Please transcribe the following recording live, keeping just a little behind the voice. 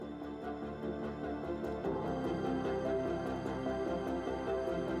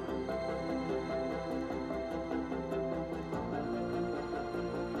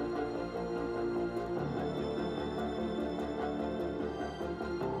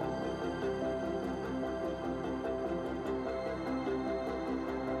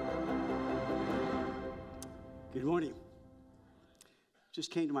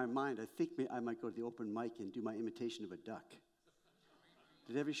just came to my mind. I think I might go to the open mic and do my imitation of a duck.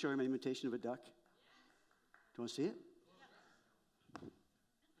 Did I ever show you my imitation of a duck? Do you want to see it?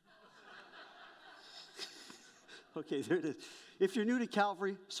 Okay, there it is. If you're new to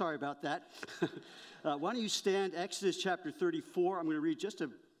Calvary, sorry about that. Why don't you stand? Exodus chapter 34. I'm going to read just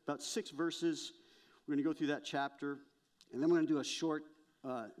about 6 verses. We're going to go through that chapter. And then we're going to do a short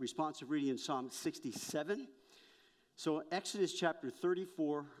responsive reading in Psalm 67. So Exodus chapter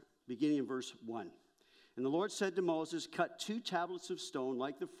 34, beginning in verse 1. And the Lord said to Moses, cut 2 tablets of stone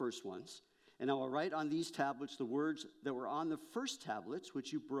like the first ones, and I will write on these tablets the words that were on the first tablets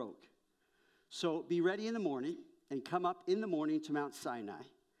which you broke. So be ready in the morning, and come up in the morning to Mount Sinai,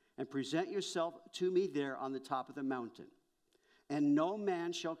 and present yourself to me there on the top of the mountain. And no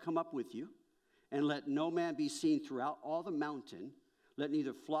man shall come up with you, and let no man be seen throughout all the mountain. Let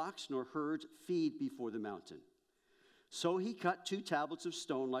neither flocks nor herds feed before the mountain. So he cut 2 tablets of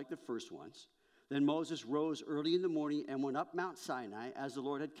stone like the first ones. Then Moses rose early in the morning and went up Mount Sinai as the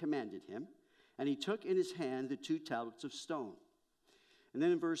Lord had commanded him. And he took in his hand the 2 tablets of stone. And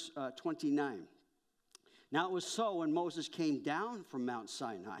then in verse 29. Now it was so when Moses came down from Mount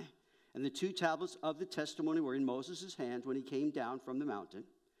Sinai, and the 2 tablets of the testimony were in Moses' hand when he came down from the mountain,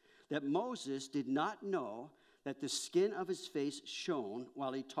 that Moses did not know that the skin of his face shone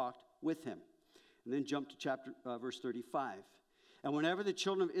while he talked with him. And then jump to verse 35. And whenever the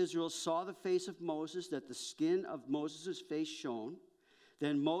children of Israel saw the face of Moses, that the skin of Moses' face shone,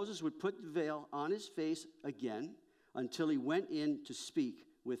 then Moses would put the veil on his face again until he went in to speak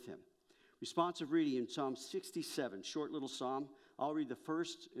with him. Responsive reading in Psalm 67, short little psalm. I'll read the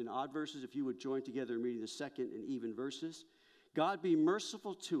first in odd verses if you would join together in reading the second in even verses. God be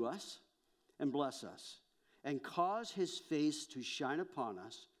merciful to us and bless us, and cause his face to shine upon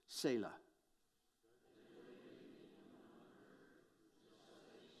us, Selah.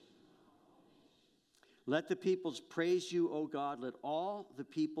 Let the peoples praise you, O God. Let all the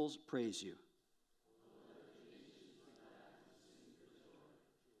peoples praise you.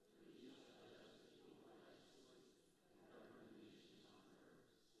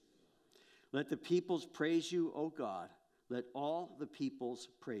 Let the peoples praise you, O God. Let all the peoples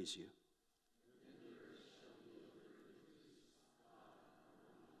praise you.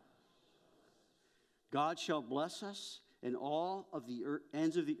 God shall bless us, and all of the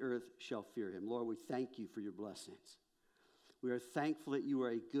ends of the earth shall fear him. Lord, we thank you for your blessings. We are thankful that you are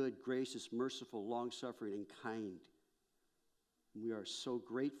a good, gracious, merciful, long-suffering, and kind. We are so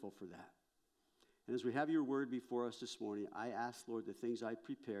grateful for that. And as we have your word before us this morning, I ask, Lord, the things I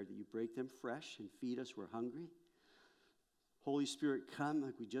prepared, that you break them fresh and feed us. We're hungry. Holy Spirit, come,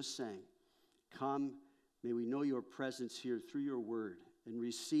 like we just sang. Come, may we know your presence here through your word and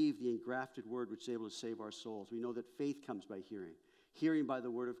receive the engrafted word which is able to save our souls. We know that faith comes by hearing, hearing by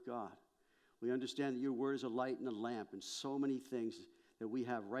the word of God. We understand that your word is a light and a lamp, and so many things that we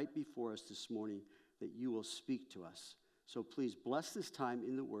have right before us this morning that you will speak to us. So please bless this time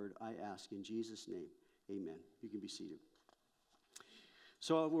in the word, I ask in Jesus' name. Amen. You can be seated.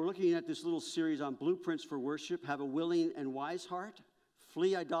 So we're looking at this little series on blueprints for worship. Have a willing and wise heart,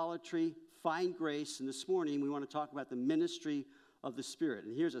 flee idolatry, find grace. And this morning we want to talk about the ministry of the Spirit.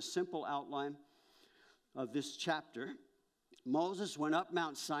 And here's a simple outline of this chapter. Moses went up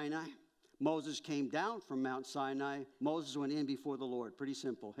Mount Sinai. Moses came down from Mount Sinai. Moses went in before the Lord. Pretty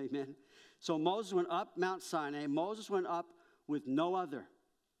simple. Amen. So Moses went up Mount Sinai. Moses went up with no other.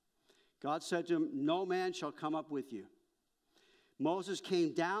 God said to him, no man shall come up with you. Moses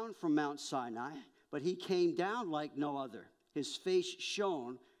came down from Mount Sinai, but he came down like no other. His face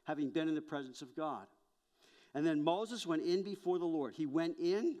shone, having been in the presence of God. And then Moses went in before the Lord. He went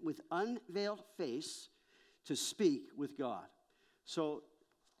in with unveiled face to speak with God. So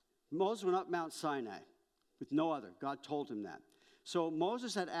Moses went up Mount Sinai with no other. God told him that. So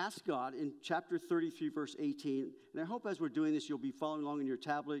Moses had asked God in chapter 33, verse 18, and I hope as we're doing this, you'll be following along in your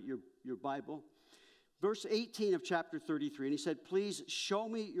tablet, your Bible. Verse 18 of chapter 33, and he said, please show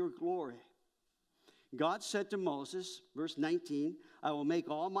me your glory. God said to Moses, verse 19, I will make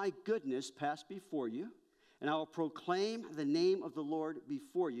all my goodness pass before you, and I will proclaim the name of the Lord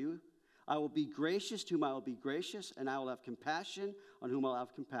before you. I will be gracious to whom I will be gracious, and I will have compassion on whom I will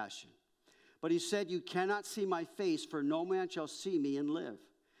have compassion. But he said, you cannot see my face, for no man shall see me and live.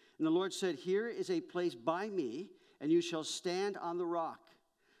 And the Lord said, here is a place by me, and you shall stand on the rock.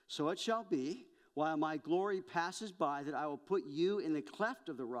 So it shall be, while my glory passes by, that I will put you in the cleft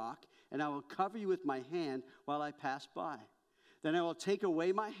of the rock, and I will cover you with my hand while I pass by. Then I will take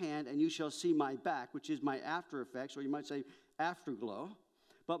away my hand, and you shall see my back, which is my after effects, or you might say afterglow,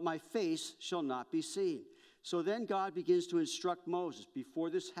 but my face shall not be seen. So then God begins to instruct Moses before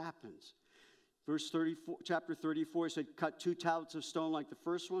this happens. Chapter 34, he said, cut 2 tablets of stone like the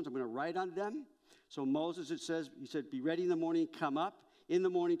first ones. I'm going to write on them. So Moses, he said, be ready in the morning, come up in the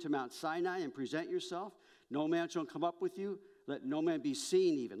morning to Mount Sinai and present yourself. No man shall come up with you. Let no man be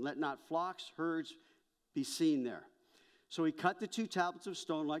seen even. Let not flocks, herds be seen there. So he cut the 2 tablets of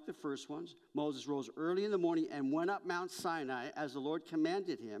stone like the first ones. Moses rose early in the morning and went up Mount Sinai as the Lord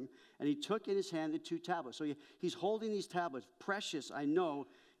commanded him. And he took in his hand the 2 tablets. So he's holding these tablets, precious, I know,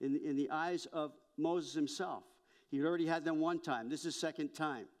 in the eyes of Moses himself. He already had them one time. This is second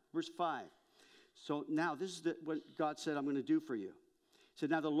time. Verse 5. So now this is what God said I'm going to do for you. He said,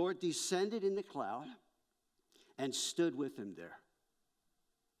 now the Lord descended in the cloud and stood with him there.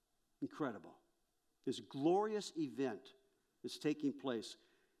 Incredible. This glorious event is taking place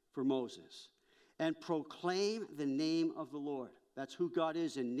for Moses. And proclaim the name of the Lord. That's who God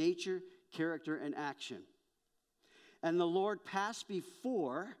is in nature, character, and action. And the Lord passed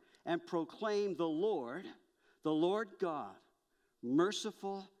before and proclaimed the Lord God,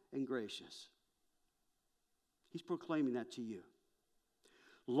 merciful and gracious. He's proclaiming that to you.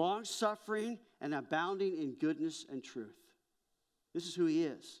 Long-suffering and abounding in goodness and truth. This is who he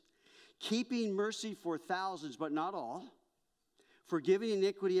is. Keeping mercy for thousands, but not all. Forgiving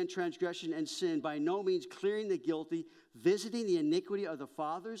iniquity and transgression and sin, by no means clearing the guilty, visiting the iniquity of the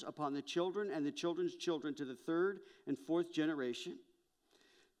fathers upon the children and the children's children to the 3rd and 4th generation.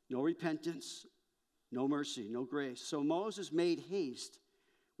 No repentance, no mercy, no grace. So Moses made haste,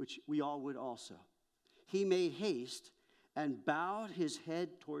 which we all would also. He made haste and bowed his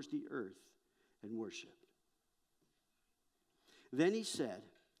head towards the earth and worshiped. Then he said,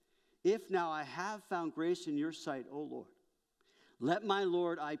 if now I have found grace in your sight, O Lord, let my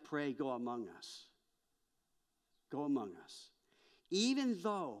Lord, I pray, go among us. Go among us. Even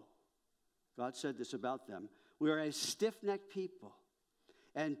though, God said this about them, we are a stiff-necked people,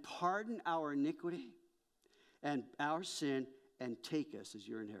 and pardon our iniquity and our sin, and take us as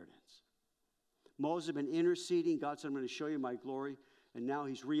your inheritance. Moses had been interceding. God said, I'm going to show you my glory. And now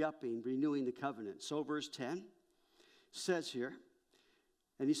he's re-upping, renewing the covenant. So verse 10 says here,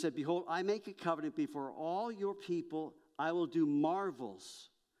 and he said, behold, I make a covenant before all your people. I will do marvels,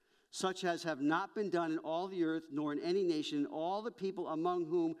 such as have not been done in all the earth, nor in any nation. And all the people among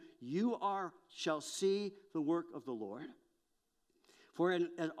whom you are shall see the work of the Lord. For an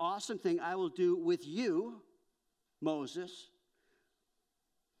awesome thing I will do with you, Moses.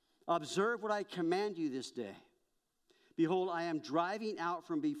 Observe what I command you this day. Behold, I am driving out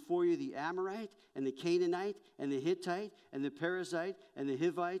from before you the Amorite, and the Canaanite, and the Hittite, and the Perizzite, and the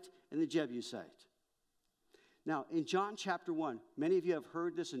Hivite, and the Jebusite. Now, in John chapter 1, many of you have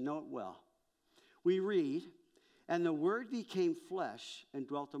heard this and know it well. We read, and the Word became flesh and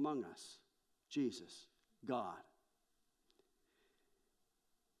dwelt among us. Jesus, God.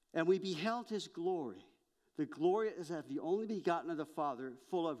 And we beheld his glory. The glory is of the only begotten of the Father,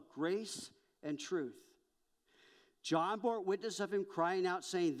 full of grace and truth. John bore witness of him, crying out,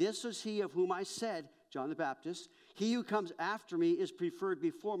 saying, this is he of whom I said, John the Baptist, he who comes after me is preferred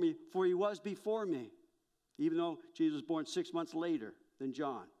before me, for he was before me. Even though Jesus was born 6 months later than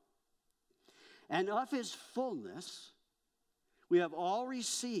John. And of his fullness we have all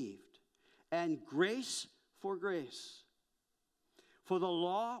received, and grace for grace. For the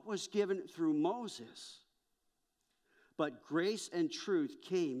law was given through Moses, but grace and truth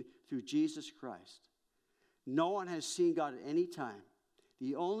came through Jesus Christ. No one has seen God at any time.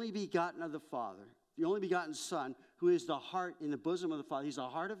 The only begotten of the Father, the only begotten Son, who is the heart in the bosom of the Father. He's the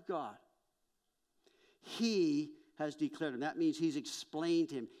heart of God. He has declared him. That means he's explained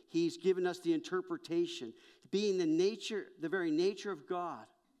him. He's given us the interpretation. Being the very nature of God,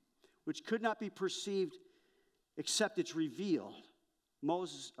 which could not be perceived except it's revealed.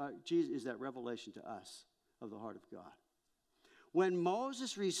 Jesus is that revelation to us of the heart of God. When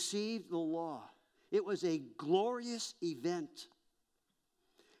Moses received the law, it was a glorious event.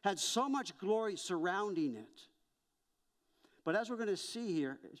 Had so much glory surrounding it. But as we're going to see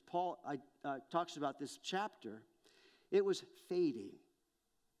here, as Paul talks about this chapter, it was fading.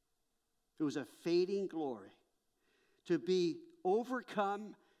 It was a fading glory. To be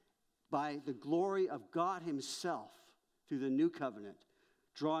overcome by the glory of God himself through the new covenant,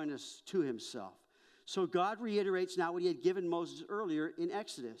 drawing us to himself. So God reiterates now what he had given Moses earlier in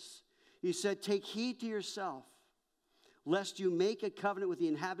Exodus. He said, take heed to yourself, lest you make a covenant with the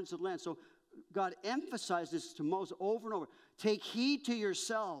inhabitants of the land. So God emphasized this to Moses over and over. Take heed to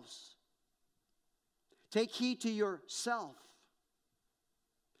yourselves. Take heed to yourself,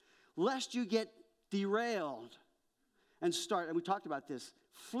 lest you get derailed and we talked about this,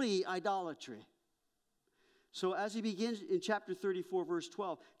 flee idolatry. So as he begins in chapter 34, verse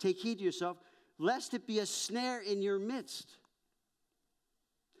 12, take heed to yourself, lest it be a snare in your midst.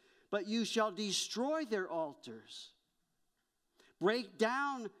 But you shall destroy their altars. Break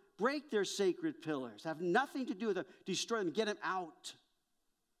their sacred pillars. Have nothing to do with them. Destroy them. Get them out.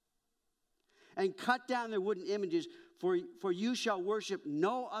 And cut down their wooden images. For you shall worship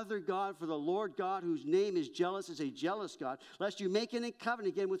no other God, for the Lord God, whose name is jealous, is a jealous God. Lest you make it a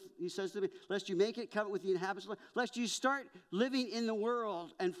covenant again with, he says to me, lest you make it covenant with the inhabitants, lest you start living in the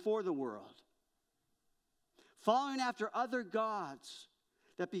world and for the world. Following after other gods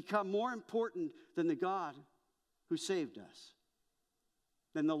that become more important than the God who saved us,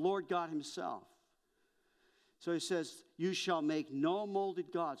 than the Lord God himself. So he says, you shall make no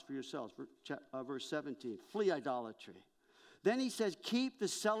molded gods for yourselves. Verse 17, flee idolatry. Then he says, keep the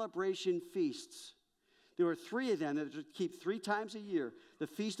celebration feasts. There were 3 of them that would keep 3 times a year. The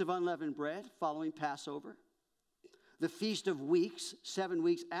Feast of Unleavened Bread, following Passover. The Feast of Weeks, 7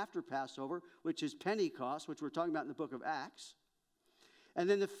 weeks after Passover, which is Pentecost, which we're talking about in the book of Acts. And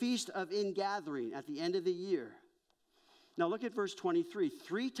then the Feast of Ingathering at the end of the year. Now look at verse 23.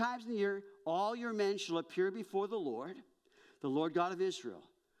 3 times in the year, all your men shall appear before the Lord God of Israel.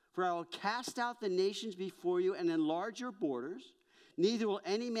 For I will cast out the nations before you and enlarge your borders. Neither will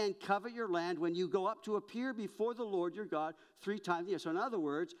any man covet your land when you go up to appear before the Lord your God 3 times a year. So in other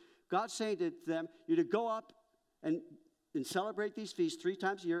words, God's saying to them, you're to go up and celebrate these feasts 3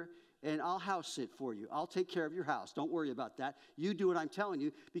 times a year, and I'll house it for you. I'll take care of your house. Don't worry about that. You do what I'm telling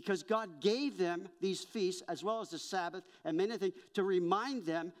you, because God gave them these feasts as well as the Sabbath and many things to remind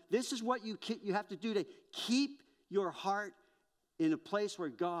them this is what you have to do to keep your heart in a place where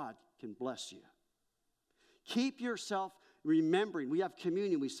God can bless you. Keep yourself remembering. We have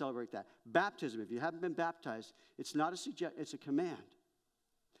communion. We celebrate that. Baptism. If you haven't been baptized, it's not a suggestion. It's a command.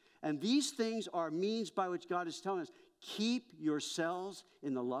 And these things are means by which God is telling us, keep yourselves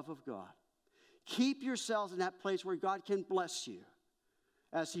in the love of God. Keep yourselves in that place where God can bless you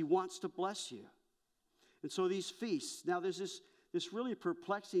as he wants to bless you. And so these feasts, now there's this really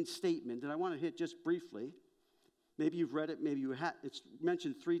perplexing statement that I want to hit just briefly. Maybe you've read it, maybe you have. It's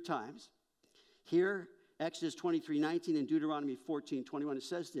mentioned 3 times. Here, Exodus 23:19 and Deuteronomy 14:21, it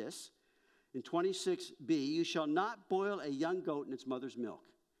says this. In 26b, you shall not boil a young goat in its mother's milk.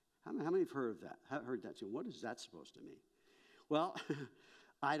 How many have heard of that? Have heard that too? What is that supposed to mean? Well,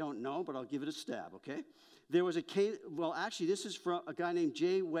 I don't know, but I'll give it a stab, okay? There was actually, this is from a guy named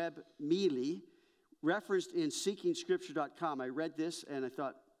J. Webb Mealy, referenced in seekingscripture.com. I read this and I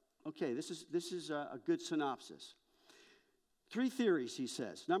thought, okay, this is a good synopsis. 3 theories, he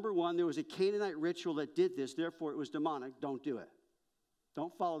says. Number 1, there was a Canaanite ritual that did this, therefore it was demonic. Don't do it.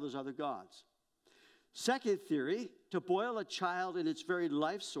 Don't follow those other gods. Second theory, to boil a child in its very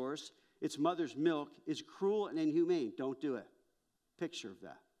life source, its mother's milk, is cruel and inhumane. Don't do it. Picture of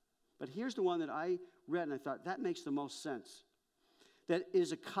that. But here's the one that I read and I thought, that makes the most sense. That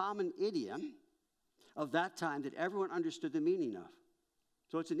is a common idiom of that time that everyone understood the meaning of.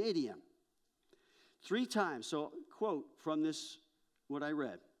 So it's an idiom. 3 times, so quote from this, what I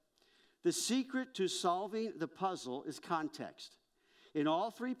read. The secret to solving the puzzle is context. In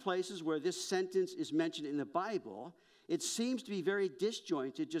all 3 places where this sentence is mentioned in the Bible, it seems to be very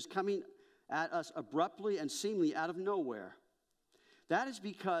disjointed, just coming at us abruptly and seemingly out of nowhere. That is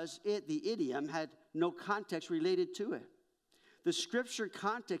because the idiom had no context related to it. The scripture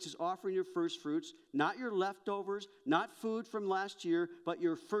context is offering your first fruits, not your leftovers, not food from last year, but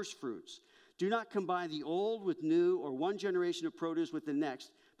your first fruits. Do not combine the old with new or one generation of produce with the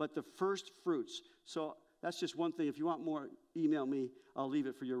next, but the first fruits. So that's just one thing. If you want more, email me. I'll leave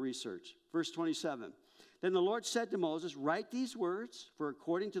it for your research. Verse 27. Then the Lord said to Moses, write these words, for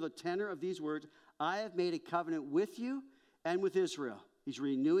according to the tenor of these words, I have made a covenant with you and with Israel. He's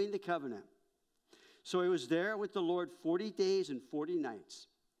renewing the covenant. So he was there with the Lord 40 days and 40 nights.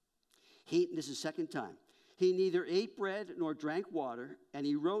 This is the 2nd time. He neither ate bread nor drank water, and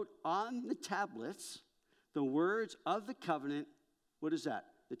he wrote on the tablets the words of the covenant. What is that?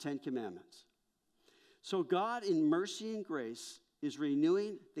 The 10 Commandments. So God, in mercy and grace, is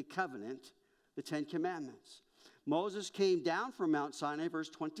renewing the covenant, the 10 Commandments. Moses came down from Mount Sinai, verse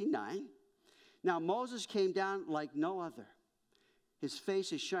 29. Now, Moses came down like no other. His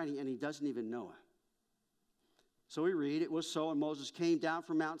face is shining, and he doesn't even know it. So we read, it was so, and Moses came down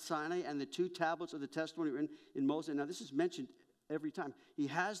from Mount Sinai, and the 2 tablets of the testimony were in Moses. Now, this is mentioned every time. He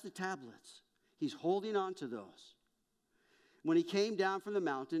has the tablets. He's holding on to those. When he came down from the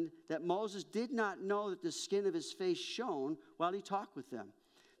mountain, that Moses did not know that the skin of his face shone while he talked with them.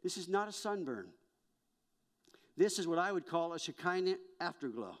 This is not a sunburn. This is what I would call a Shekinah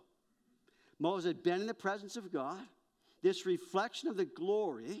afterglow. Moses had been in the presence of God. This reflection of the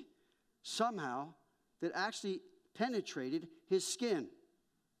glory somehow that actually penetrated his skin.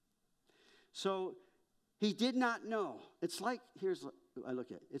 So he did not know. It's like, here's what I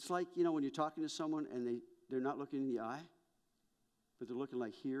look at it. It's like, when you're talking to someone and they're not looking in the eye, but they're looking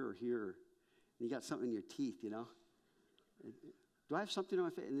like here or here, and you got something in your teeth, Do I have something on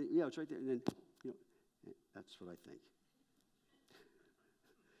my face? And then, yeah, it's right there. And then, that's what I think.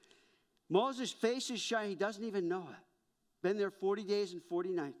 Moses' face is shining. He doesn't even know it. Been there 40 days and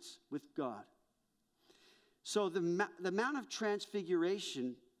 40 nights with God. So the Mount of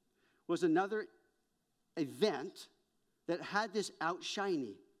Transfiguration was another event that had this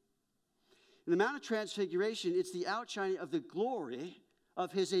outshining. In the Mount of Transfiguration, it's the outshining of the glory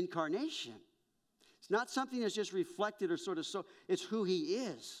of his incarnation. It's not something that's just reflected or sort of so. It's who he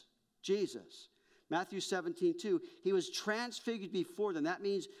is, Jesus. Matthew 17:2, he was transfigured before them. That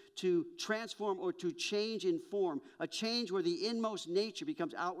means to transform or to change in form. A change where the inmost nature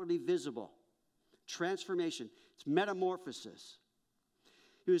becomes outwardly visible. Transformation. It's metamorphosis.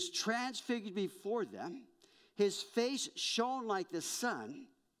 He was transfigured before them. His face shone like the sun,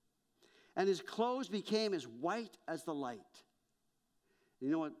 and his clothes became as white as the light. You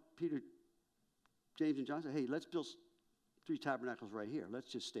know what Peter, James, and John said? Hey, let's build 3 tabernacles right here. Let's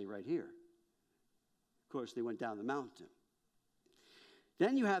just stay right here. Of course, they went down the mountain.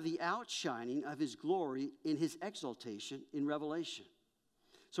 Then you have the outshining of his glory in his exaltation in Revelation.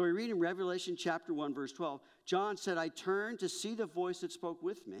 So we read in Revelation chapter 1, verse 12, John said, I turned to see the voice that spoke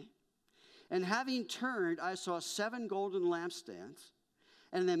with me. And having turned, I saw 7 golden lampstands.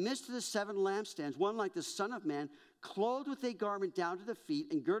 And in the midst of the 7 lampstands, one like the Son of Man, clothed with a garment down to the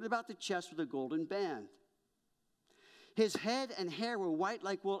feet and girded about the chest with a golden band. His head and hair were white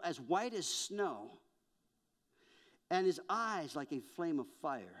like wool, as white as snow, and his eyes like a flame of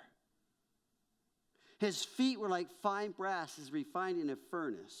fire. His feet were like fine brass as refined in a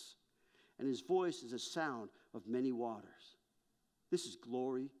furnace, and his voice is a sound of many waters. This is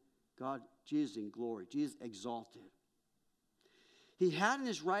glory. God, Jesus in glory. Jesus exalted. He had in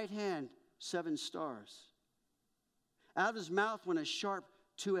his right hand 7 stars. Out of his mouth went a sharp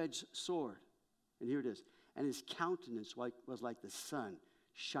 2-edged sword. And here it is. And his countenance was like the sun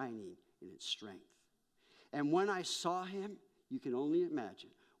shining in its strength. And when I saw him, you can only imagine,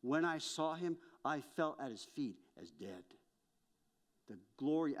 when I saw him, I fell at his feet as dead. The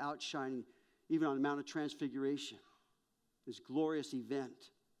glory outshining, even on the Mount of Transfiguration, this glorious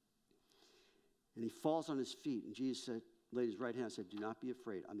event. And he falls on his feet, and Jesus said, laid his right hand and said, do not be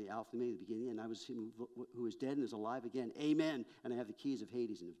afraid. I'm the Alpha and Omega, the beginning, and I was him who is dead and is alive again. Amen. And I have the keys of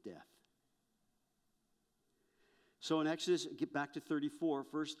Hades and of death. So in Exodus, get back to 34,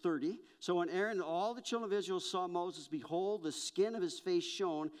 verse 30. So when Aaron and all the children of Israel saw Moses, behold, the skin of his face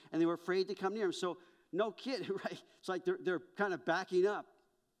shone, and they were afraid to come near him. So no kid, right? It's like they're kind of backing up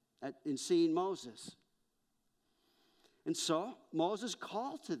in seeing Moses. And so Moses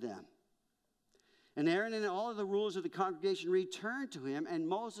called to them. And Aaron and all of the rulers of the congregation returned to him, and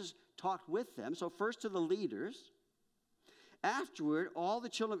Moses talked with them. So first to the leaders. Afterward, all the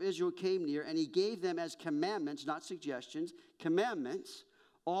children of Israel came near, and he gave them as commandments, not suggestions, commandments,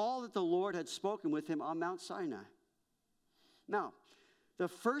 all that the Lord had spoken with him on Mount Sinai. Now, the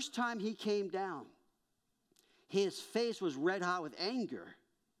first time he came down, his face was red hot with anger,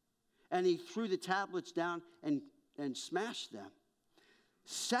 and he threw the tablets down and smashed them.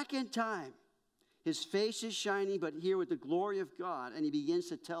 Second time, his face is shining, but here with the glory of God, and he begins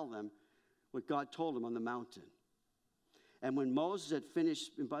to tell them what God told him on the mountain. And when Moses had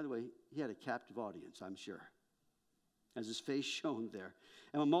finished, and by the way, he had a captive audience, I'm sure, as his face shone there.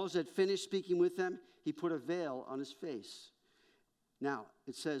 And when Moses had finished speaking with them, he put a veil on his face. Now,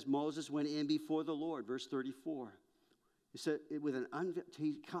 it says Moses went in before the Lord, verse 34. He said, with an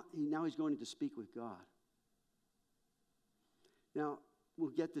now he's going to speak with God. Now, we'll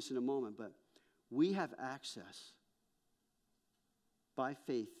get this in a moment, but we have access by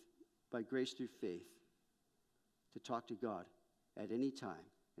faith, by grace through faith, to talk to God at any time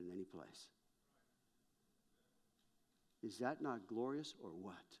and any place. Is that not glorious or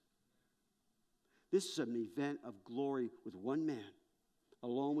what? This is an event of glory with one man,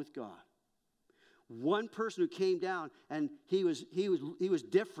 alone with God. One person who came down, and he was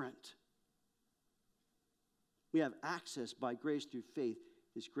different. We have access by grace through faith,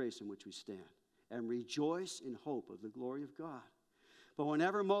 this grace in which we stand, and rejoice in hope of the glory of God. But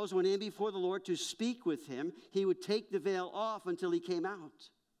whenever Moses went in before the Lord to speak with him, he would take the veil off until he came out.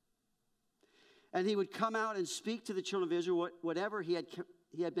 And he would come out and speak to the children of Israel whatever he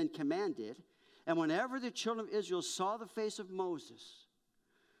had been commanded. And whenever the children of Israel saw the face of Moses,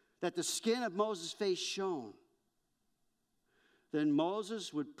 that the skin of Moses' face shone, then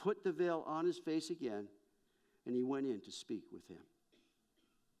Moses would put the veil on his face again, and he went in to speak with him.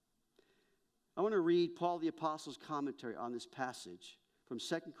 I want to read Paul the Apostle's commentary on this passage from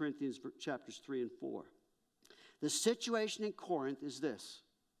 2 Corinthians chapters 3 and 4. The situation in Corinth is this.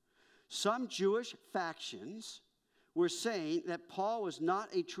 Some Jewish factions were saying that Paul was not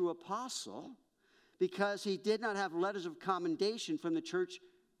a true apostle because he did not have letters of commendation from the church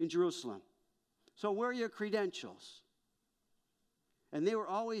in Jerusalem. So where are your credentials? And there were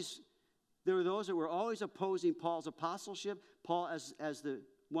those that were always opposing Paul's apostleship, Paul as the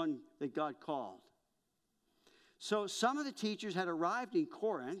one that God called. So some of the teachers had arrived in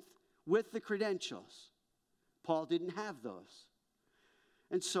Corinth with the credentials. Paul didn't have those.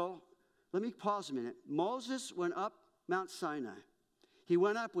 And so, let me pause a minute. Moses went up Mount Sinai. He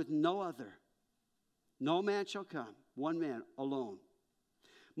went up with no other. No man shall come, one man alone.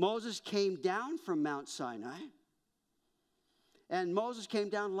 Moses came down from Mount Sinai, and Moses came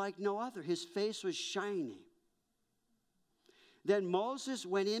down like no other. His face was shining. Then Moses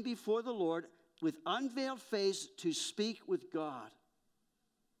went in before the Lord with unveiled face to speak with God.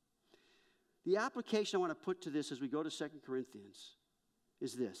 The application I want to put to this as we go to 2 Corinthians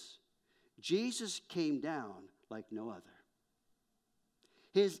is this. Jesus came down like no other.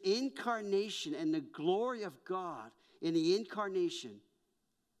 His incarnation and the glory of God in the incarnation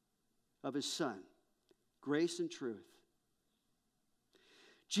of his Son, grace and truth.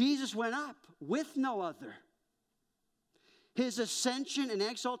 Jesus went up with no other. His ascension and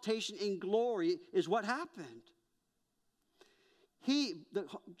exaltation in glory is what happened.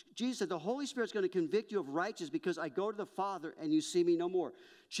 Jesus said, the Holy Spirit's going to convict you of righteousness because I go to the Father and you see me no more.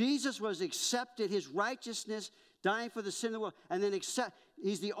 Jesus was accepted, his righteousness, dying for the sin of the world, and then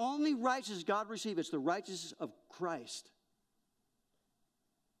he's the only righteousness God received. It's the righteousness of Christ.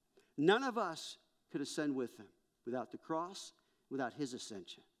 None of us could ascend with him without the cross, without his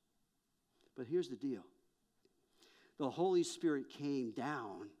ascension. But here's the deal. The Holy Spirit came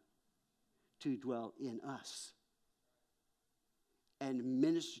down to dwell in us and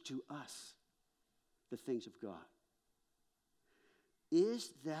minister to us the things of God.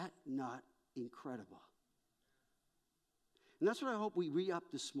 Is that not incredible? And that's what I hope we re-up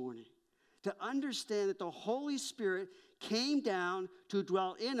this morning. To understand that the Holy Spirit came down to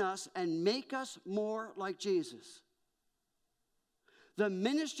dwell in us and make us more like Jesus. The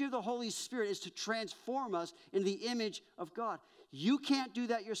ministry of the Holy Spirit is to transform us in the image of God. You can't do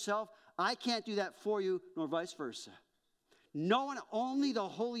that yourself. I can't do that for you, nor vice versa. No one, only the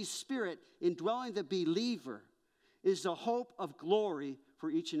Holy Spirit indwelling the believer is the hope of glory for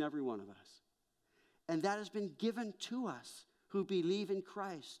each and every one of us. And that has been given to us who believe in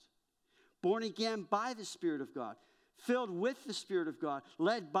Christ. Born again by the Spirit of God, filled with the Spirit of God,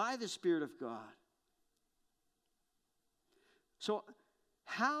 led by the Spirit of God. So,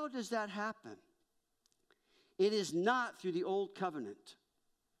 how does that happen? It is not through the old covenant,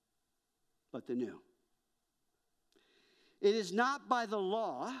 but the new. It is not by the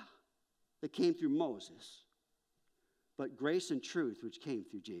law that came through Moses, but grace and truth which came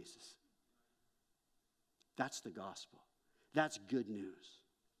through Jesus. That's the gospel. That's good news.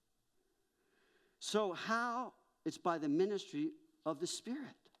 So how? It's by the ministry of the Spirit.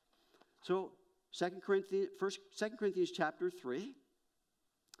 So 2 Corinthians chapter 3.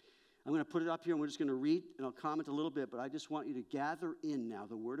 I'm going to put it up here, and we're just going to read, and I'll comment a little bit, but I just want you to gather in now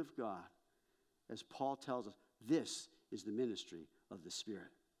the Word of God as Paul tells us this is the ministry of the Spirit.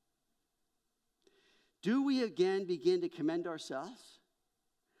 Do we again begin to commend ourselves?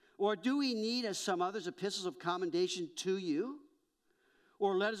 Or do we need, as some others, epistles of commendation to you?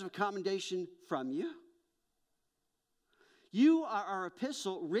 Or letters of commendation from you? You are our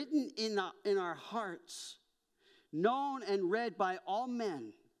epistle written in our hearts, known and read by all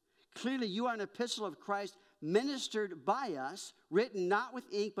men. Clearly, you are an epistle of Christ ministered by us, written not with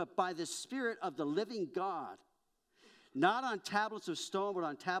ink, but by the Spirit of the living God. Not on tablets of stone, but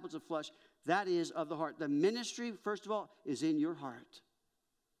on tablets of flesh. That is of the heart. The ministry, first of all, is in your heart.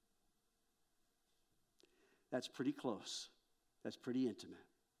 That's pretty close. That's pretty intimate.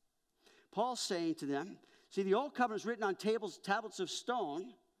 Paul's saying to them, see, the old covenant is written on tablets of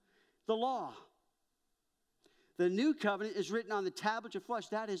stone, the law. The new covenant is written on the tablets of flesh.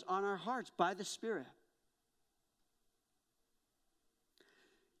 That is on our hearts by the Spirit.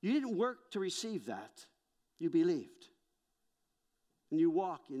 You didn't work to receive that. You believed. And you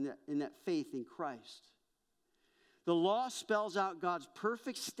walk in that faith in Christ. The law spells out God's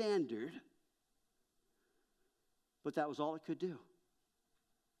perfect standard, but that was all it could do.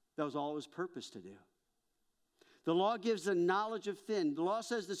 That was all it was purposed to do. The law gives the knowledge of sin. The law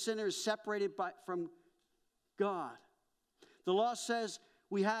says the sinner is separated from God. The law says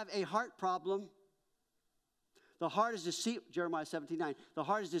we have a heart problem. The heart is deceitful, Jeremiah 17:9. The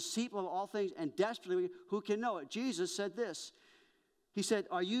heart is deceitful of all things and desperately, who can know it? Jesus said this. He said,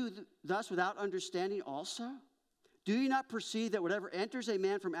 are you thus without understanding also? Do you not perceive that whatever enters a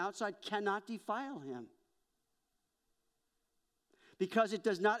man from outside cannot defile him? Because it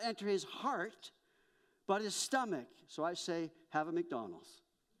does not enter his heart, but his stomach. So I say, have a McDonald's.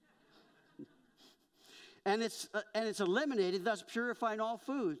 and it's eliminated, thus purifying all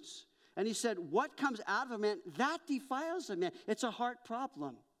foods. And he said, what comes out of a man, that defiles a man. It's a heart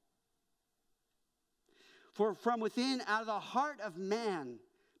problem. For from within, out of the heart of man,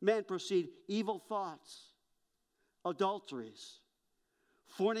 men proceed evil thoughts, adulteries,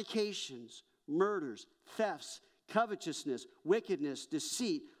 fornications, murders, thefts, covetousness, wickedness,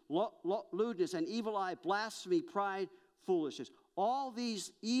 deceit, lewdness, an evil eye, blasphemy, pride, foolishness. All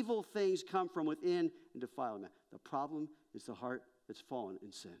these evil things come from within and defile a man. The problem is the heart that's fallen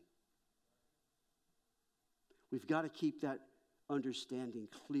in sin. We've got to keep that understanding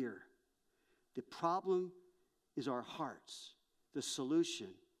clear. The problem is our hearts. The solution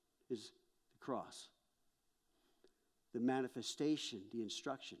is the cross. The manifestation, the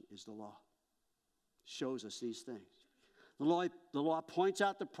instruction is the law. Shows us these things. The law points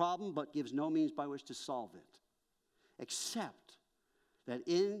out the problem but gives no means by which to solve it. Except that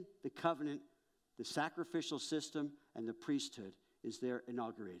in the covenant, the sacrificial system and the priesthood is there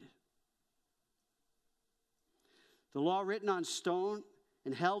inaugurated. The law written on stone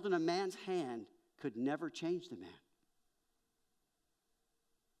and held in a man's hand could never change the man.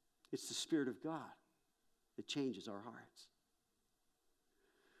 It's the Spirit of God that changes our hearts.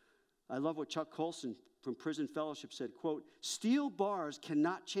 I love what Chuck Colson from Prison Fellowship said, quote, steel bars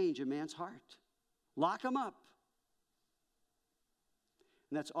cannot change a man's heart. Lock him up.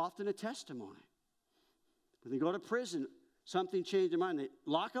 And that's often a testimony. When they go to prison, something changed their mind. They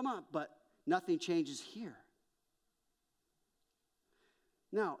lock them up, but nothing changes here.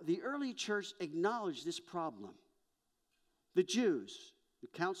 Now, the early church acknowledged this problem. The Jews, the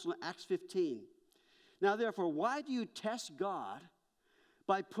council in Acts 15. Now, therefore, why do you test God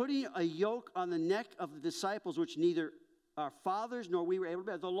by putting a yoke on the neck of the disciples, which neither our fathers nor we were able to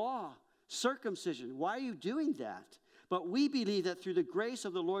bear? The law, circumcision. Why are you doing that? But we believe that through the grace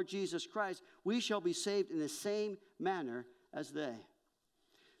of the Lord Jesus Christ, we shall be saved in the same manner as they.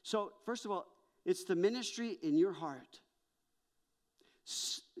 So, first of all, it's the ministry in your heart.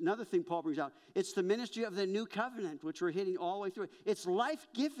 Another thing Paul brings out, it's the ministry of the new covenant, which we're hitting all the way through. It's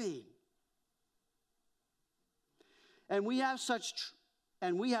life-giving. And we have such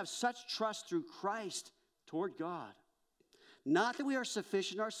trust through Christ toward God. Not that we are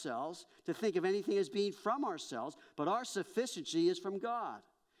sufficient ourselves to think of anything as being from ourselves, but our sufficiency is from God,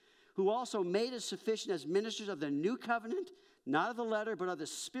 who also made us sufficient as ministers of the new covenant, not of the letter, but of the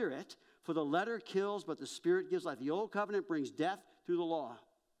Spirit. For the letter kills, but the Spirit gives life. The old covenant brings death through the law.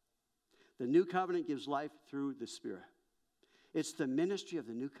 The new covenant gives life through the Spirit. It's the ministry of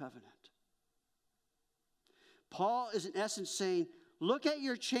the new covenant. Paul is in essence saying, look at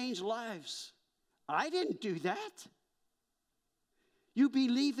your changed lives. I didn't do that. You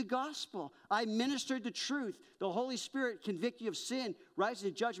believe the gospel. I ministered the truth. The Holy Spirit convicted you of sin, righteousness,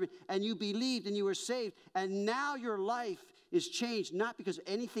 and judgment, and you believed and you were saved. And now your life is changed, not because of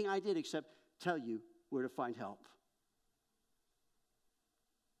anything I did except tell you where to find help.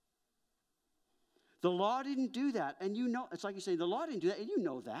 The law didn't do that, and you know, it's like you say, the law didn't do that, and you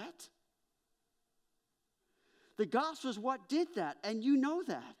know that. The gospel is what did that, and you know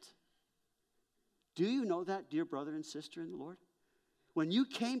that. Do you know that, dear brother and sister in the Lord? When you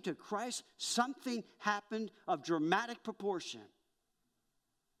came to Christ, something happened of dramatic proportion.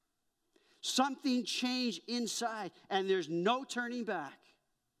 Something changed inside, and there's no turning back.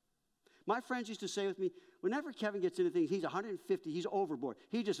 My friends used to say with me, whenever Kevin gets into things, he's 150, he's overboard.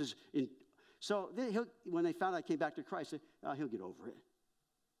 He just is in. So when they found out I came back to Christ, they said, he'll get over it.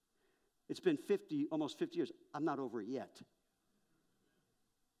 It's been almost 50 years. I'm not over it yet.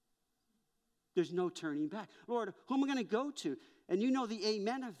 There's no turning back. Lord, who am I going to go to? And you know the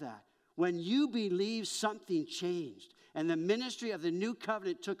amen of that. When you believe, something changed, and the ministry of the new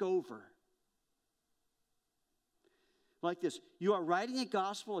covenant took over. Like this, you are writing a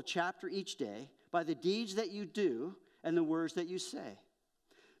gospel, a chapter each day, by the deeds that you do and the words that you say.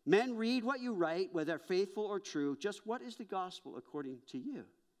 Men read what you write, whether faithful or true. Just what is the gospel according to you?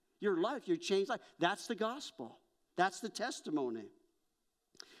 Your life, your changed life. That's the gospel. That's the testimony.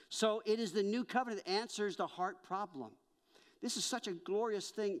 So it is the new covenant that answers the heart problem. This is such a glorious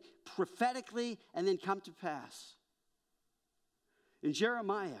thing prophetically and then come to pass. In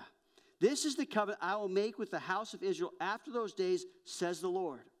Jeremiah, this is the covenant I will make with the house of Israel after those days, says the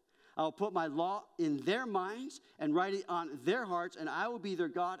Lord. I will put my law in their minds and write it on their hearts, and I will be their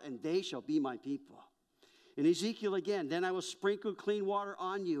God, and they shall be my people. In Ezekiel again, then I will sprinkle clean water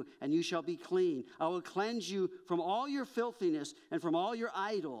on you, and you shall be clean. I will cleanse you from all your filthiness and from all your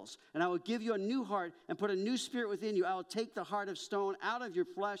idols, and I will give you a new heart and put a new spirit within you. I will take the heart of stone out of your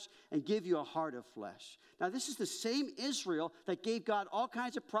flesh and give you a heart of flesh. Now, this is the same Israel that gave God all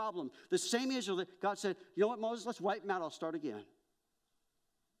kinds of problems. The same Israel that God said, you know what, Moses, let's wipe them out. I'll start again.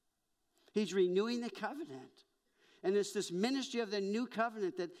 He's renewing the covenant. And it's this ministry of the new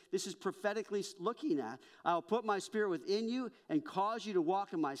covenant that this is prophetically looking at. I'll put my spirit within you and cause you to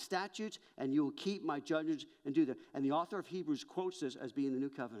walk in my statutes, and you will keep my judgments and do them. And the author of Hebrews quotes this as being the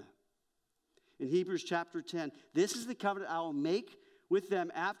new covenant. In Hebrews chapter 10, this is the covenant I will make with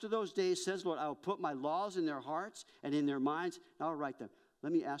them after those days, says Lord. I will put my laws in their hearts and in their minds, and I'll write them.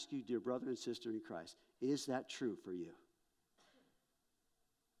 Let me ask you, dear brother and sister in Christ, is that true for you?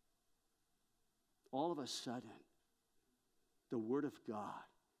 All of a sudden, the Word of God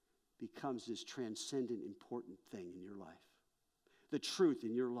becomes this transcendent, important thing in your life. The truth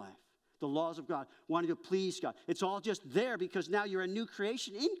in your life. The laws of God, wanting to please God. It's all just there because now you're a new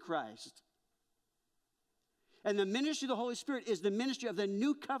creation in Christ. And the ministry of the Holy Spirit is the ministry of the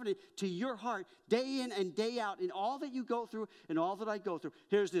new covenant to your heart, day in and day out, in all that you go through and all that I go through.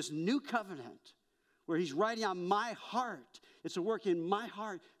 Here's this new covenant where he's writing on my heart. It's a work in my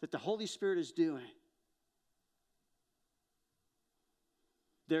heart that the Holy Spirit is doing.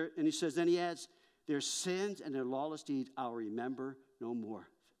 And he says, then he adds, their sins and their lawless deeds I'll remember no more.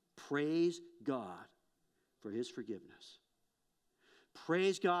 Praise God for his forgiveness.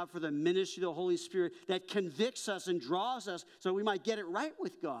 Praise God for the ministry of the Holy Spirit that convicts us and draws us so we might get it right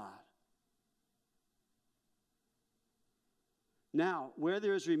with God. Now, where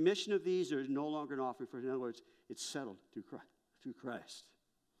there is remission of these, there is no longer an offering for it. In other words, it's settled through Christ.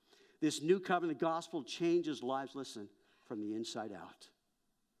 This new covenant gospel changes lives, listen, from the inside out.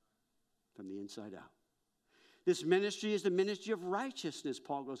 From the inside out. This ministry is the ministry of righteousness,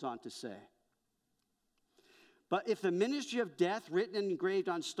 Paul goes on to say. But if the ministry of death, written and engraved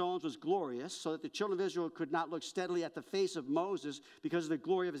on stones, was glorious, so that the children of Israel could not look steadily at the face of Moses because of the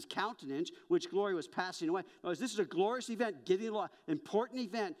glory of his countenance, which glory was passing away. This is a glorious event, giving the law, important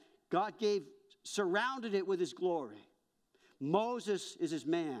event. God surrounded it with his glory. Moses is his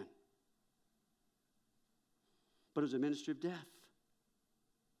man. But it was a ministry of death.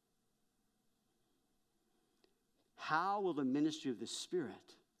 How will the ministry of the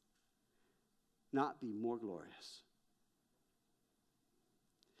Spirit not be more glorious?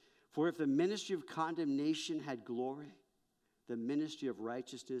 For if the ministry of condemnation had glory, the ministry of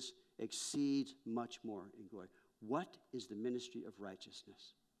righteousness exceeds much more in glory. What is the ministry of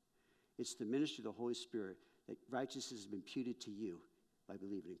righteousness? It's the ministry of the Holy Spirit, that righteousness has been imputed to you by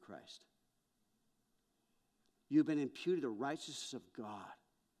believing in Christ. You've been imputed the righteousness of God,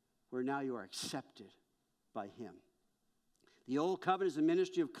 where now you are accepted by him. The old covenant is the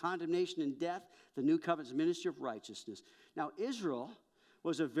ministry of condemnation and death. The new covenant is the ministry of righteousness. Now, Israel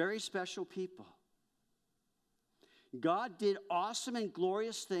was a very special people. God did awesome and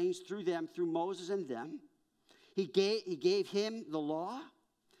glorious things through them, through Moses and them. He gave him the law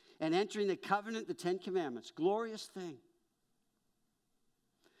and entering the covenant, the 10 Commandments. Glorious thing.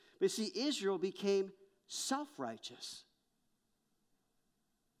 But see, Israel became self-righteous.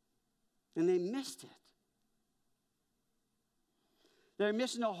 And they missed it. They're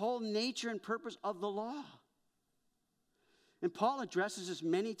missing the whole nature and purpose of the law. And Paul addresses this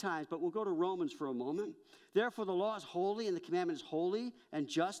many times, but we'll go to Romans for a moment. Therefore, the law is holy, and the commandment is holy and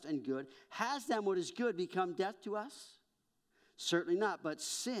just and good. Has then what is good become death to us? Certainly not, but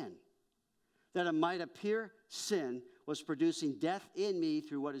sin, that it might appear sin, was producing death in me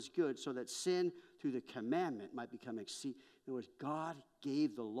through what is good, so that sin through the commandment might become exceed. In other words, God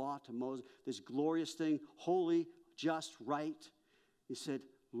gave the law to Moses, this glorious thing, holy, just, right. He said,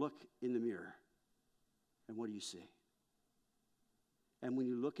 look in the mirror, and what do you see? And when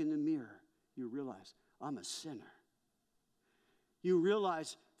you look in the mirror, you realize, I'm a sinner. You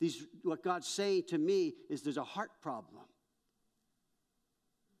realize what God's saying to me is there's a heart problem.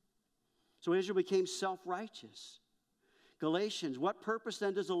 So Israel became self-righteous. Galatians, what purpose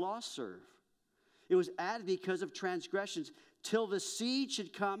then does the law serve? It was added because of transgressions, till the seed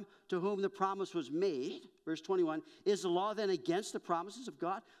should come to whom the promise was made. Verse 21, is the law then against the promises of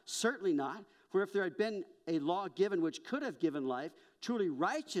God? Certainly not. For if there had been a law given which could have given life, truly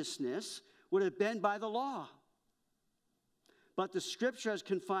righteousness would have been by the law. But the Scripture has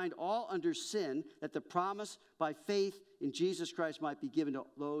confined all under sin, that the promise by faith in Jesus Christ might be given to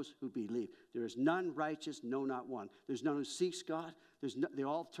those who believe. There is none righteous, no, not one. There's none who seeks God. They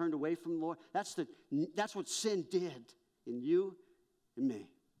all turned away from the Lord. That's what sin did in you and me.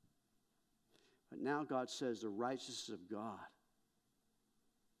 But now God says the righteousness of God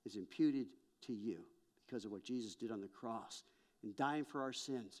is imputed to you because of what Jesus did on the cross and dying for our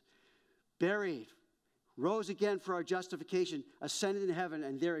sins. Buried, rose again for our justification, ascended in heaven,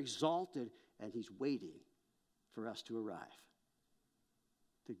 and they're exalted, and he's waiting for us to arrive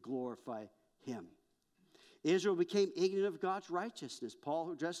to glorify him. Israel became ignorant of God's righteousness.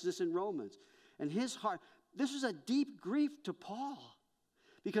 Paul addresses this in Romans. And his heart, this was a deep grief to Paul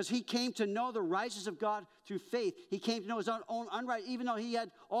because he came to know the righteousness of God through faith. He came to know his own unright, even though he had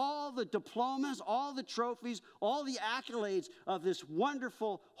all the diplomas, all the trophies, all the accolades of this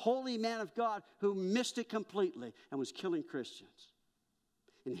wonderful, holy man of God who missed it completely and was killing Christians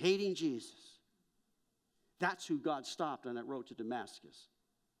and hating Jesus. That's who God stopped on that road to Damascus.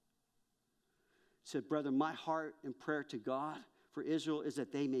 He said, brother, my heart and prayer to God for Israel is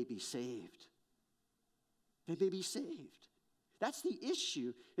that they may be saved. They may be saved. That's the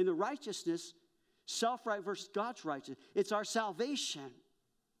issue in the righteousness, self-right versus God's righteousness. It's our salvation.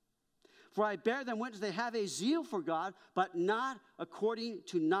 For I bear them witness they have a zeal for God, but not according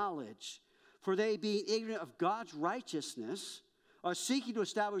to knowledge. For they, being ignorant of God's righteousness, are seeking to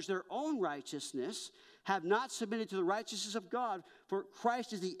establish their own righteousness, have not submitted to the righteousness of God. For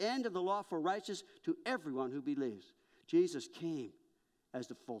Christ is the end of the law for righteousness to everyone who believes. Jesus came as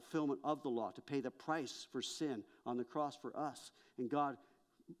the fulfillment of the law to pay the price for sin on the cross for us. And God,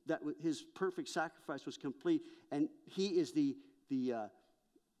 his perfect sacrifice was complete. And he is the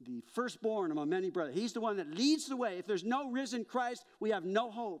firstborn among many brothers. He's the one that leads the way. If there's no risen Christ, we have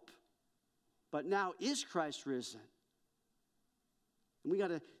no hope. But now is Christ risen? And we got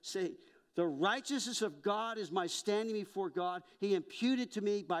to say, the righteousness of God is my standing before God. He imputed to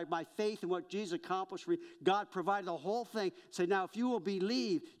me by my faith in what Jesus accomplished for me. God provided the whole thing. Say, now if you will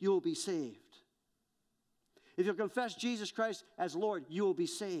believe, you will be saved. If you'll confess Jesus Christ as Lord, you will be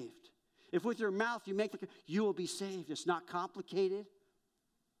saved. If with your mouth you make you will be saved. It's not complicated,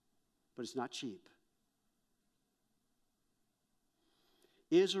 but it's not cheap.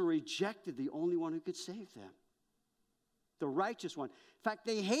 Israel rejected the only one who could save them. The righteous one. In fact,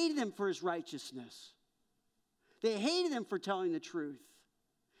 they hated him for his righteousness. They hated him for telling the truth.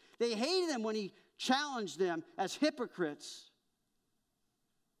 They hated him when he challenged them as hypocrites.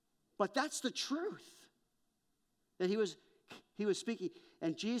 But that's the truth that he was speaking.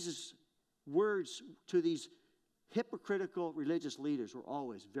 And Jesus' words to these hypocritical religious leaders were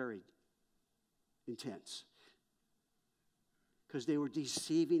always very intense because they were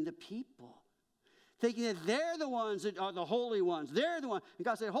deceiving the people, thinking that they're the ones that are the holy ones. They're the ones. And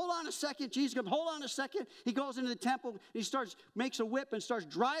God said, hold on a second. Jesus comes, hold on a second. He goes into the temple. He makes a whip and starts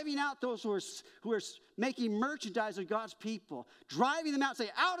driving out those who are making merchandise of God's people. Driving them out, say,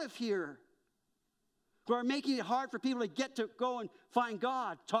 out of here. Who are making it hard for people to get to go and find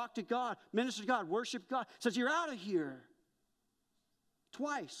God, talk to God, minister to God, worship God. Says, you're out of here.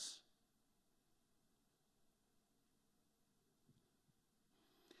 Twice.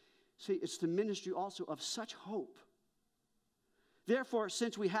 See, it's the ministry also of such hope. Therefore,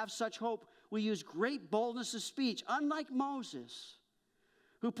 since we have such hope, we use great boldness of speech, unlike Moses,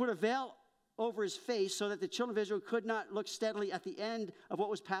 who put a veil over his face so that the children of Israel could not look steadily at the end of what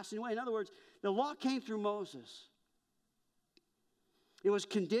was passing away. In other words, the law came through Moses. It was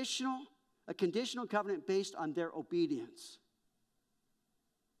conditional, a conditional covenant based on their obedience.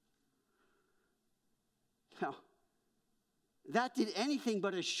 Now, that did anything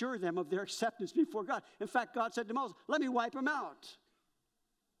but assure them of their acceptance before God. In fact, God said to Moses, let me wipe them out.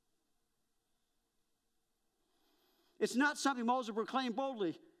 It's not something Moses proclaimed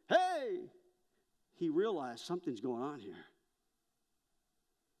boldly. Hey! He realized something's going on here.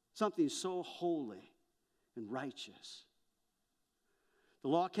 Something so holy and righteous. The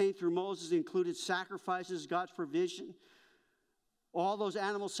law came through Moses. It included sacrifices, God's provision. All those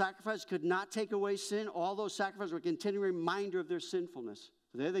animal sacrifices could not take away sin. All those sacrifices were a continuing reminder of their sinfulness.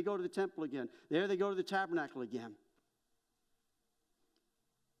 So there they go to the temple again. There they go to the tabernacle again.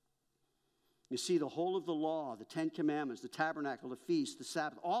 You see, the whole of the law, the 10 Commandments, the tabernacle, the feast, the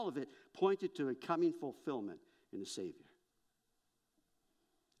Sabbath, all of it pointed to a coming fulfillment in the Savior.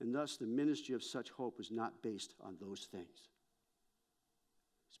 And thus, the ministry of such hope is not based on those things.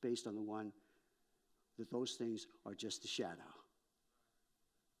 It's based on the one that those things are just a shadow.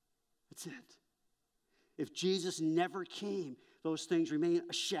 That's it. If Jesus never came, those things remain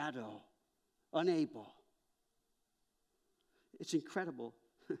a shadow, unable. It's incredible.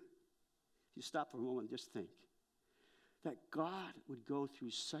 If you stop for a moment and just think that God would go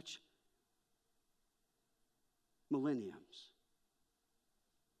through such millenniums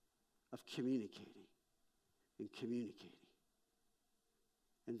of communicating and communicating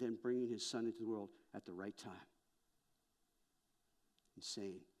and then bringing his son into the world at the right time and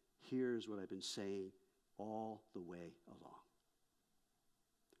saying, here's what I've been saying all the way along.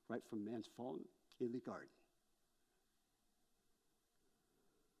 Right from man's fall in the garden.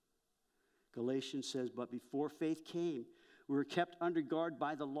 Galatians says, but before faith came, we were kept under guard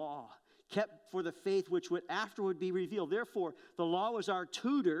by the law, kept for the faith which would afterward be revealed. Therefore, the law was our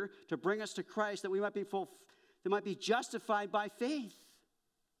tutor to bring us to Christ, that we might be justified by faith.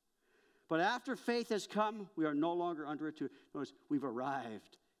 But after faith has come, we are no longer under a tutor. Notice, we've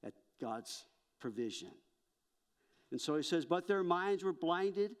arrived at God's provision. And so he says, but their minds were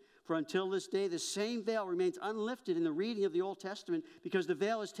blinded, for until this day, the same veil remains unlifted in the reading of the Old Testament, because the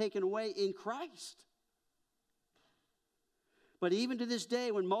veil is taken away in Christ. But even to this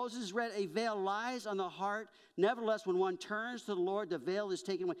day, when Moses read, a veil lies on the heart. Nevertheless, when one turns to the Lord, the veil is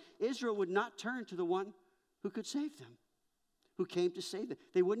taken away. Israel would not turn to the one who could save them, who came to save them.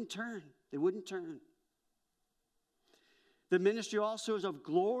 They wouldn't turn. They wouldn't turn. The ministry also is of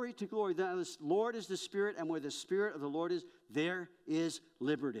glory to glory. The Lord is the Spirit, and where the Spirit of the Lord is, there is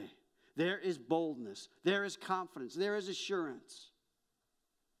liberty. There is boldness. There is confidence. There is assurance.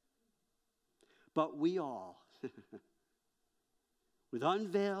 But we all, with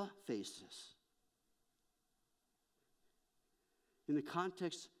unveiled faces, in the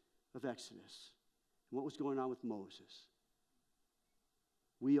context of Exodus, and what was going on with Moses,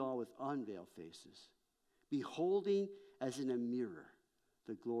 we all with unveiled faces, beholding as in a mirror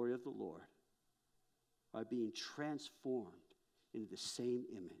the glory of the Lord, are being transformed into the same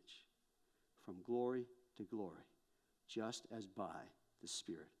image from glory to glory, just as by the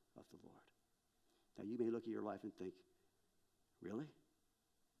Spirit of the Lord. Now, you may look at your life and think, really?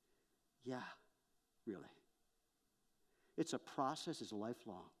 Yeah, really. It's a process, it's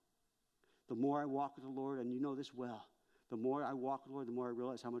lifelong. The more I walk with the Lord, and you know this well, the more I walk with the Lord, the more I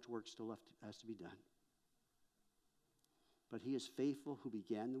realize how much work still left has to be done. But he is faithful who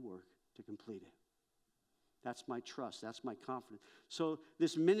began the work to complete it. That's my trust. That's my confidence. So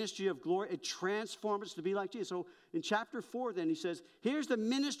this ministry of glory, it transforms us to be like Jesus. So in chapter 4 then he says, here's the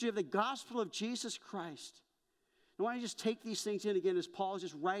ministry of the gospel of Jesus Christ. And why don't you just take these things in again as Paul is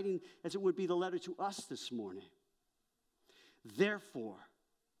just writing as it would be the letter to us this morning. Therefore,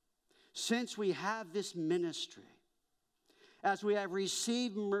 since we have this ministry, as we have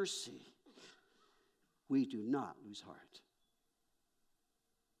received mercy, we do not lose heart.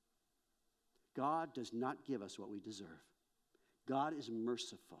 God does not give us what we deserve. God is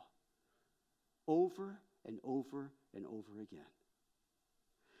merciful over and over and over again.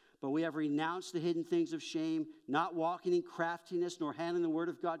 But we have renounced the hidden things of shame, not walking in craftiness, nor handling the word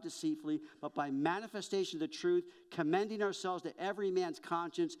of God deceitfully, but by manifestation of the truth, commending ourselves to every man's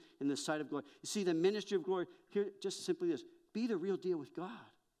conscience in the sight of glory. You see, the ministry of glory, here, just simply this, be the real deal with God.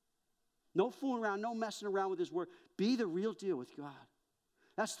 No fooling around, no messing around with his word. Be the real deal with God.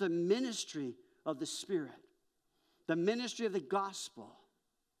 That's the ministry of the Spirit, the ministry of the gospel.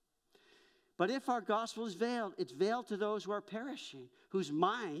 But if our gospel is veiled, it's veiled to those who are perishing, whose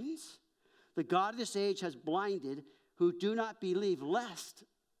minds the God of this age has blinded, who do not believe, lest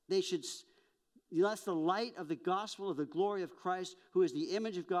the light of the gospel of the glory of Christ, who is the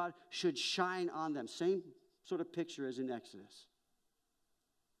image of God, should shine on them. Same sort of picture as in Exodus.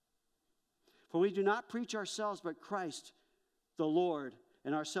 For we do not preach ourselves, but Christ the Lord,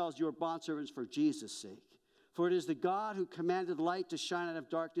 and ourselves your bondservants for Jesus' sake. For it is the God who commanded light to shine out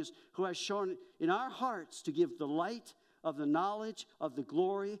of darkness, who has shown in our hearts to give the light of the knowledge of the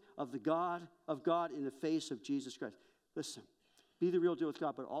glory of God in the face of Jesus Christ. Listen, be the real deal with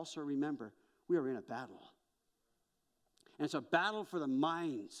God, but also remember, we are in a battle. And it's a battle for the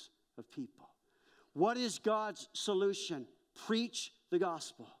minds of people. What is God's solution? Preach the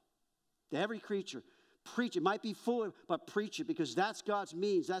gospel to every creature. Preach it. Might be foolish, but preach it, because that's God's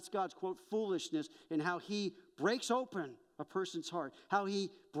means. That's God's, quote, foolishness in how he breaks open a person's heart, how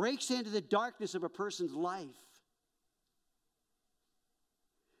he breaks into the darkness of a person's life.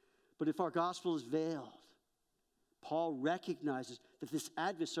 But if our gospel is veiled, Paul recognizes that this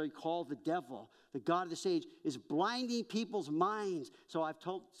adversary called the devil, the God of this age, is blinding people's minds. So I've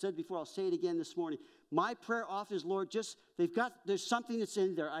said before, I'll say it again this morning. My prayer often is, Lord, there's something that's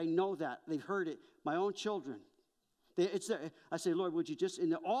in there. I know that. They've heard it. My own children. It's there. I say, Lord, would you just,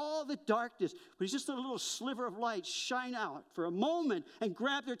 in all the darkness, but he's just a little sliver of light, shine out for a moment and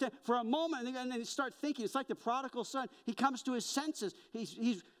grab their attention for a moment, and then they start thinking. It's like the prodigal son. He comes to his senses.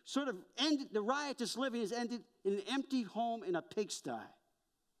 He's sort of ended, the riotous living has ended in an empty home in a pigsty.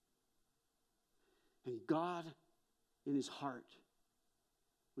 And God, in his heart,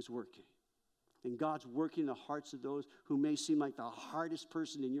 was working. And God's working in the hearts of those who may seem like the hardest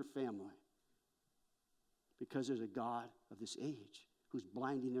person in your family. Because there's a God of this age who's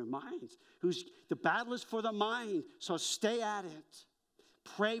blinding their minds. The battle is for the mind, so stay at it.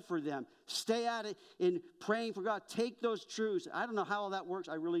 Pray for them. Stay at it in praying for God. Take those truths. I don't know how all that works.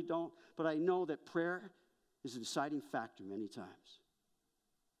 I really don't. But I know that prayer is a deciding factor many times.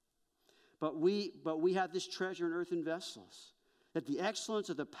 But we have this treasure in earthen vessels, that the excellence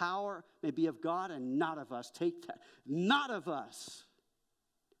of the power may be of God and not of us. Take that. Not of us.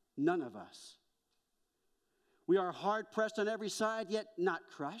 None of us. We are hard pressed on every side, yet not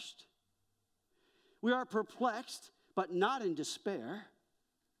crushed. We are perplexed, but not in despair.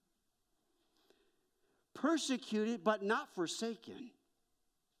 Persecuted, but not forsaken.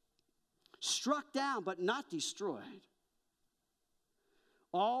 Struck down, but not destroyed.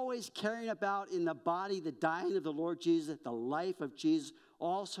 Always carrying about in the body the dying of the Lord Jesus, that the life of Jesus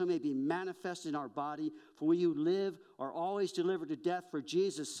also may be manifested in our body. For we who live are always delivered to death for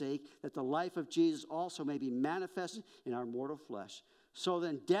Jesus' sake, that the life of Jesus also may be manifested in our mortal flesh. So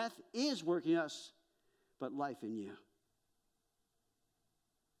then death is working us, but life in you.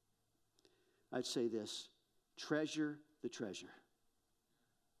 I'd say this: treasure the treasure.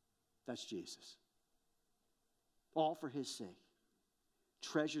 That's Jesus. All for his sake.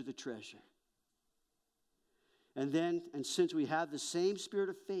 Treasure the treasure. And since we have the same spirit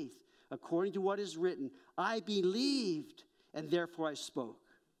of faith, according to what is written, I believed and therefore I spoke.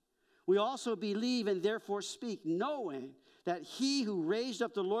 We also believe and therefore speak, knowing that he who raised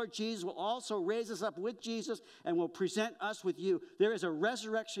up the Lord Jesus will also raise us up with Jesus and will present us with you. There is a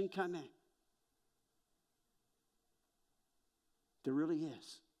resurrection coming. There really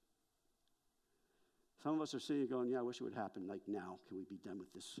is. Some of us are sitting going, yeah, I wish it would happen like now. Can we be done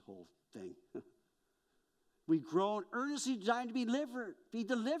with this whole thing? We groan earnestly desiring to be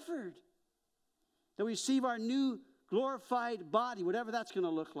delivered. That we receive our new glorified body, whatever that's going to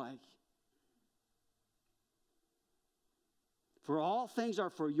look like. For all things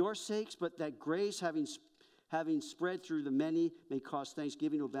are for your sakes, but that grace having spread through the many may cause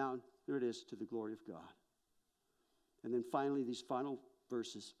thanksgiving to abound. There it is, to the glory of God. And then finally, these final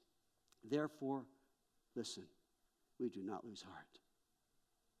verses. Therefore, listen, we do not lose heart.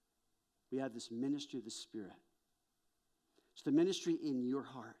 We have this ministry of the Spirit. It's the ministry in your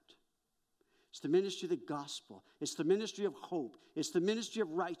heart. It's the ministry of the gospel. It's the ministry of hope. It's the ministry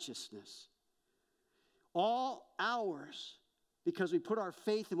of righteousness. All ours, because we put our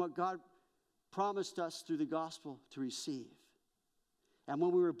faith in what God promised us through the gospel to receive. And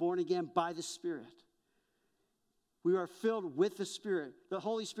when we were born again by the Spirit, we are filled with the Spirit. The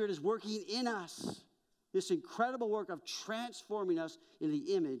Holy Spirit is working in us. This incredible work of transforming us in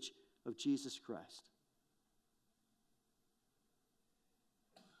the image of Jesus Christ.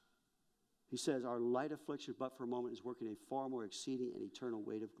 He says, our light affliction, but for a moment, is working a far more exceeding and eternal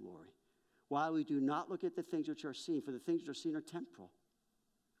weight of glory. While we do not look at the things which are seen, for the things which are seen are temporal.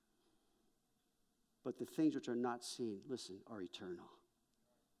 But the things which are not seen, listen, are eternal.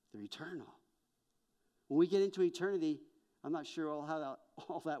 They're eternal. When we get into eternity, I'm not sure how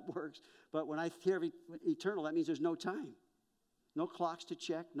all that works, but when I hear eternal, that means there's no time. No clocks to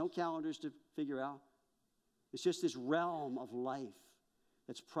check, no calendars to figure out. It's just this realm of life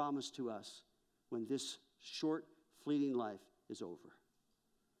that's promised to us when this short, fleeting life is over.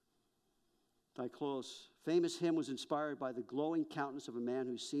 I close. Famous hymn was inspired by the glowing countenance of a man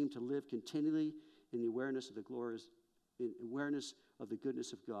who seemed to live continually in the awareness of the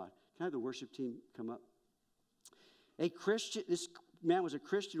goodness of God. Can I have the worship team come up? This man was a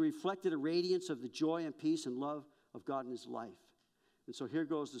Christian who reflected a radiance of the joy and peace and love of God in his life. And so here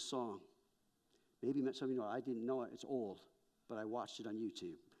goes the song. Maybe some of you know it. I didn't know it. It's old, but I watched it on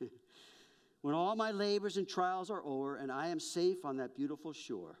YouTube. When all my labors and trials are o'er, and I am safe on that beautiful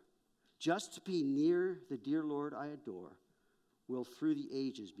shore, just to be near the dear Lord I adore, will through the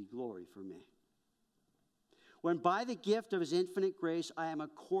ages be glory for me. When by the gift of his infinite grace I am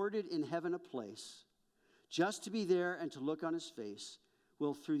accorded in heaven a place, just to be there and to look on his face,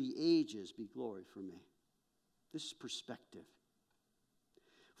 will through the ages be glory for me. This is perspective.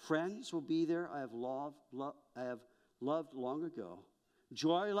 Friends will be there I have loved long ago.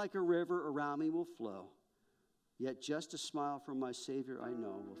 Joy like a river around me will flow. Yet just a smile from my Savior I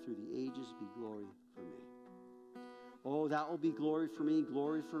know will through the ages be glory for me. Oh, that will be glory for me,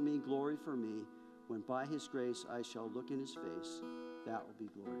 glory for me, glory for me. When by his grace I shall look in his face, that will be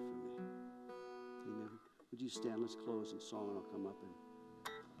glory for me. Amen. Would you stand? Let's close in song and I'll come up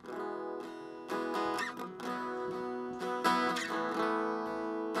and...